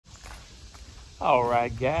All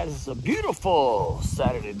right, guys, it's a beautiful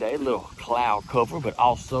Saturday day. A little cloud cover, but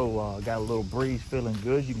also got a little breeze, feeling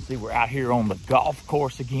good. You can see we're out here on the golf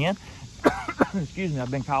course again. Excuse me, I've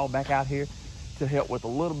been called back out here to help with a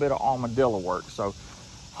little bit of armadillo work. So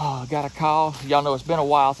got a call. Y'all know it's been a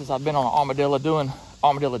while since I've been on an armadillo doing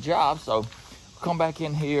armadillo jobs. So come back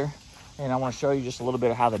in here and I want to show you just a little bit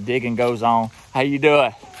of how the digging goes on. How you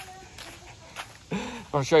doing? I'm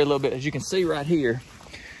going to show you a little bit. As you can see right here,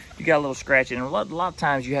 you got a little scratching, and a lot of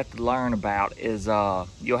times you have to learn about is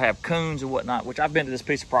you'll have coons and whatnot, which I've been to this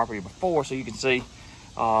piece of property before, so you can see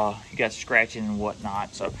you got scratching and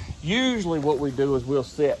whatnot. So usually what we do is we'll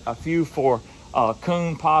set a few for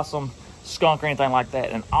coon, possum, skunk, or anything like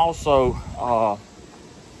that, and also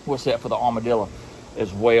we'll set for the armadillo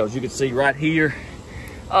as well. As you can see right here,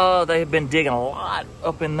 they have been digging a lot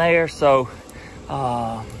up in there, so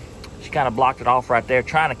she kind of blocked it off right there,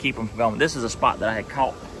 trying to keep them from going. This is a spot that I had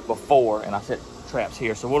caught before, and I set traps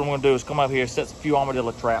here. So what I'm going to do is come up here, set a few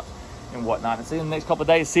armadillo traps and whatnot, and see in the next couple of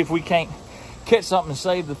days, see if we can't catch something to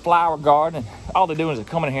save the flower garden. And all they're doing is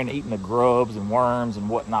coming in here and eating the grubs and worms and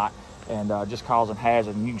whatnot, and just causing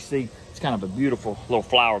hazard. And you can see it's kind of a beautiful little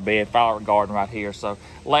flower bed, flower garden right here. So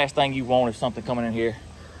last thing you want is something coming in here,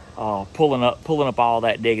 pulling up all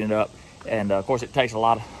that, digging it up. And of course, it takes a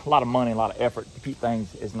lot of money, a lot of effort to keep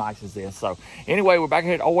things as nice as this. So anyway, we're back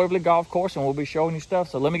here at Old Waverly Golf Course, and we'll be showing you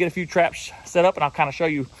stuff. So let me get a few traps set up, and I'll kind of show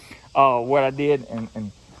you what I did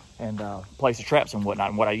and place the traps and whatnot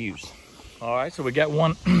and what I use. All right, so we got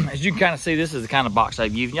one. As you can kind of see, this is the kind of box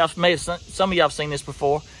I've used. Y'all may have, some of y'all have seen this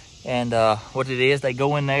before. And what it is, they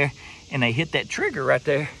go in there and they hit that trigger right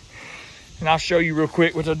there. And I'll show you real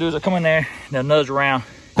quick. What they'll do is they'll come in there, they'll nudge around,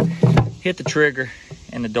 hit the trigger,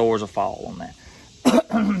 and the doors will fall on that.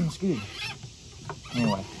 Excuse me.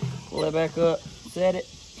 Anyway, pull that back up, set it.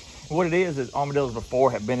 What it is armadillos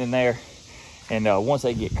before have been in there, and once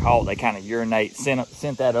they get caught, they kind of urinate,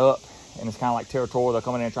 sent that up, and it's kind of like territorial. They'll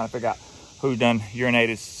come in there and trying to figure out who's done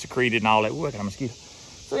urinated, secreted, and all that. Ooh, I got a mosquito.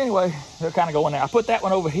 So anyway, they'll kind of go in there. I put that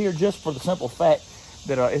one over here just for the simple fact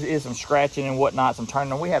that it is some scratching and whatnot, some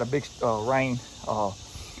turning. We had a big rain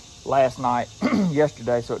last night,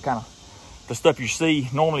 yesterday, so it kind of, the stuff you see,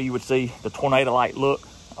 normally you would see the tornado-like look.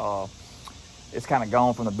 It's kind of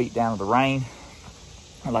gone from the beat down of the rain.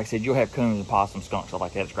 And like I said, you'll have coons and possums, skunks, stuff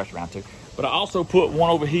like that to scratch around too. But I also put one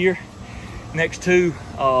over here next to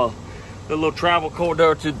the little travel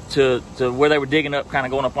corridor to where they were digging up, kind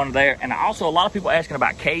of going up under there. And also, a lot of people asking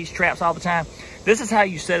about cage traps all the time. This is how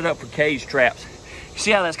you set it up for cage traps. You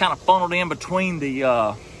see how that's kind of funneled in between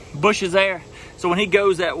the bushes there? So when he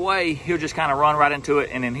goes that way, he'll just kind of run right into it,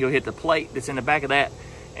 and then he'll hit the plate that's in the back of that,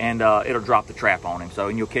 and it'll drop the trap on him. So,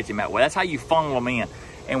 and you'll catch him that way. That's how you funnel them in.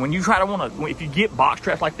 And when you try to if you get box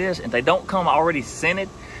traps like this and they don't come already scented,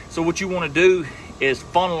 so what you want to do is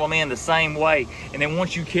funnel them in the same way. And then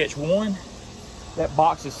once you catch one, that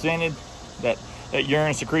box is scented, that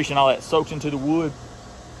urine secretion, all that soaks into the wood.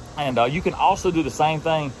 And you can also do the same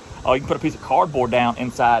thing. You can put a piece of cardboard down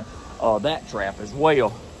inside that trap as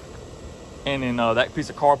well. And then that piece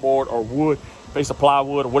of cardboard or wood, piece of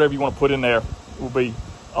plywood or whatever you want to put in there will be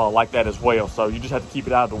like that as well. So you just have to keep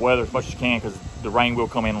it out of the weather as much as you can, because the rain will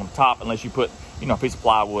come in on the top unless you put, a piece of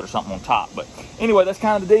plywood or something on top. But anyway, that's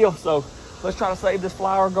kind of the deal. So let's try to save this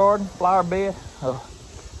flower garden, flower bed.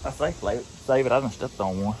 I say save it. I done stepped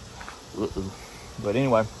on one. But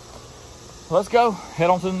anyway, let's go. Head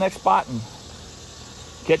on to the next spot and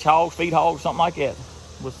catch hogs, feed hogs, something like that.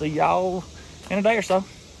 We'll see y'all in a day or so.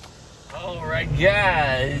 All right,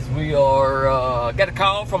 guys, we are got a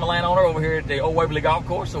call from a landowner over here at the Old Waverly Golf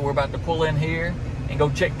Course, so we're about to pull in here and go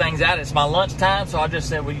check things out. It's my lunch time, so I just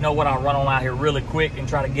said, well, you know what, I'll run on out here really quick and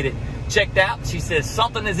try to get it checked out. She says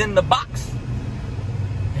something is in the box,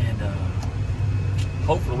 and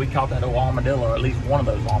hopefully we caught that old armadillo, or at least one of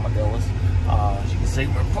those armadillos. As you can see,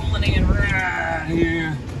 we're pulling in right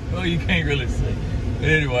here. Well, you can't really see, but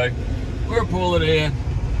anyway, we're pulling in.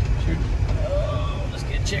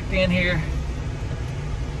 Checked in here.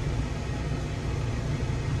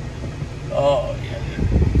 Oh yeah.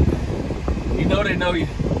 You know they know you.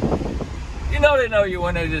 You know they know you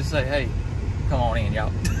when they just say, "Hey, come on in,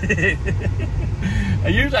 y'all."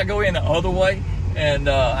 Usually I go in the other way, and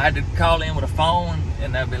I had to call in with a phone,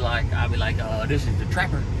 and I'd be like, "This is the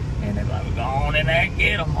trapper," and they're like, "We're going in there and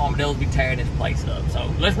get them." Armadillos be tearing this place up. So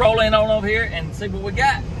let's roll in on over here and see what we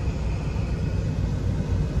got.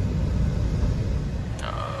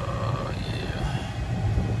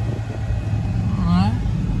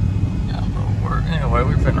 Anyway,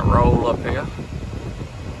 we're finna roll up here.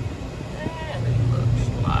 And it looks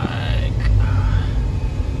like,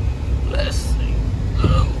 let's see.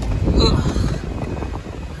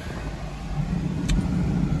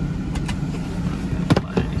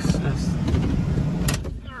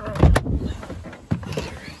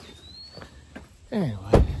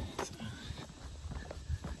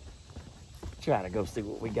 Try to go see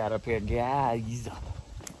what we got up here, guys.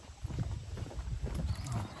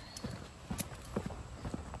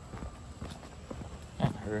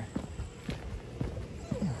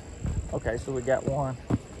 Okay, so we got one.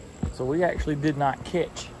 So we actually did not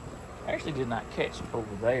catch over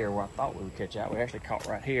there where I thought we would catch out. We actually caught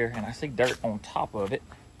right here, and I see dirt on top of it.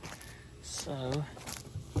 So,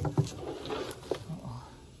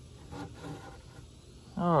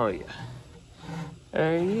 oh yeah,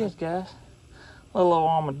 there he is, guys. Little old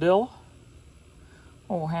armadillo,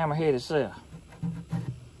 old hammerhead itself.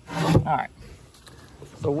 All right.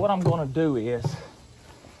 So what I'm gonna do is,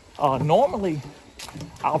 normally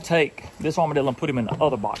I'll take this armadillo and put him in the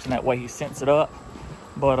other box, and that way he scents it up.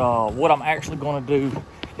 But what I'm actually gonna do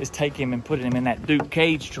is take him and put him in that Duke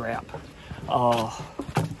cage trap,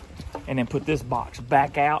 and then put this box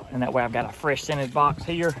back out, and that way I've got a fresh scented box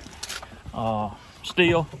here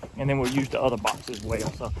still, and then we'll use the other box as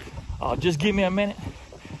well. So just give me a minute.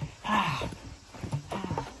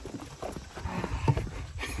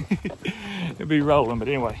 It'll be rolling, but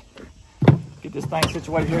anyway, get this thing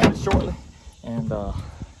situated here shortly, and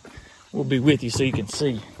we'll be with you so you can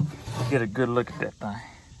see, get a good look at that thing. I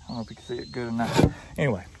don't know if you can see it good or not.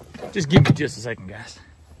 Anyway, just give me just a second, guys.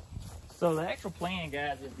 So the actual plan,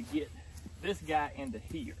 guys, is to get this guy into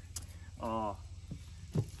here. So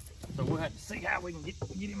we'll have to see how we can get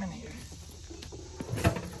him in here.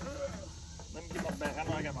 Let me get my back. I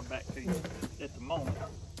know I got my back to you at the moment.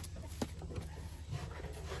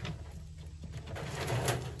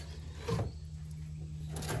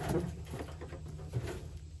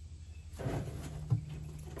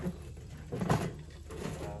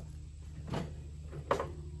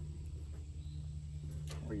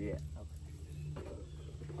 Where you at? Okay.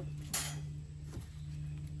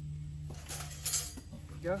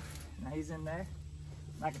 There we go. Now he's in there.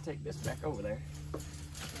 And I can take this back over there.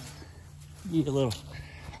 Get a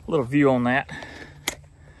little view on that.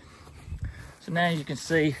 So now you can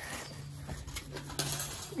see,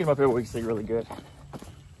 get him up here where we can see really good.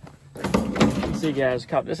 You can see, guys,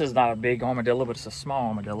 this is not a big armadillo, but it's a small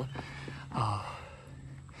armadillo.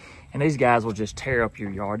 And these guys will just tear up your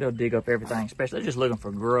yard. They'll dig up everything, especially they're just looking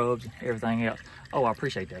for grubs and everything else. Oh, I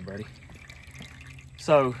appreciate that, buddy.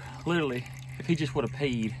 So literally, if he just would have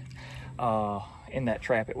peed in that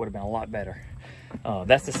trap, it would have been a lot better.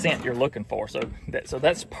 That's the scent you're looking for. So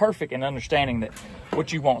that's perfect in understanding that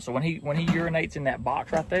what you want. So when he urinates in that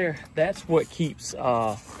box right there, that's what keeps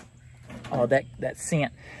that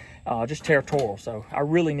scent just territorial. So I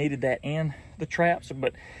really needed that in the traps,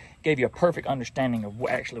 but gave you a perfect understanding of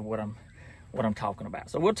actually what I'm talking about.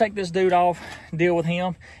 So we'll take this dude off, deal with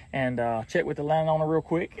him, and check with the landowner real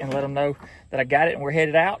quick and let him know that I got it and we're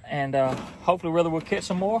headed out. And hopefully whether we'll catch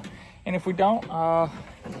some more, and if we don't,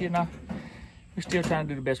 you know, we're still trying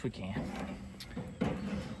to do the best we can.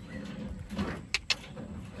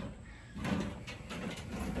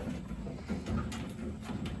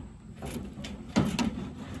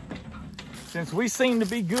 Since we seem to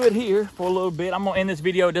be good here for a little bit, I'm gonna end this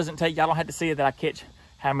video. It doesn't take, y'all don't have to see it that I catch,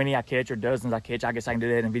 how many I catch or dozens I catch. I guess I can do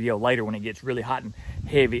that in a video later when it gets really hot and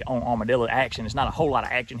heavy on armadillo action. It's not a whole lot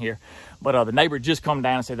of action here, but the neighbor just come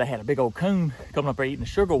down and said they had a big old coon coming up there eating the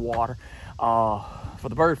sugar water for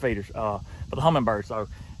the bird feeders, for the hummingbirds. So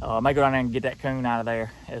I may go down there and get that coon out of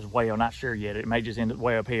there as well. Not sure yet. It may just end up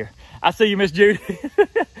way up here. I see you, Miss Judy.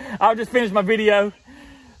 I'll just finish my video,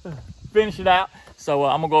 finish it out. So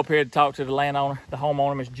I'm gonna go up here to talk to the landowner, the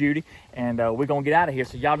homeowner, Miss Judy, and we're gonna get out of here.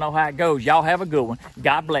 So y'all know how it goes. Y'all have a good one.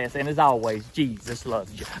 God bless, and as always, Jesus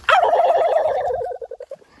loves you.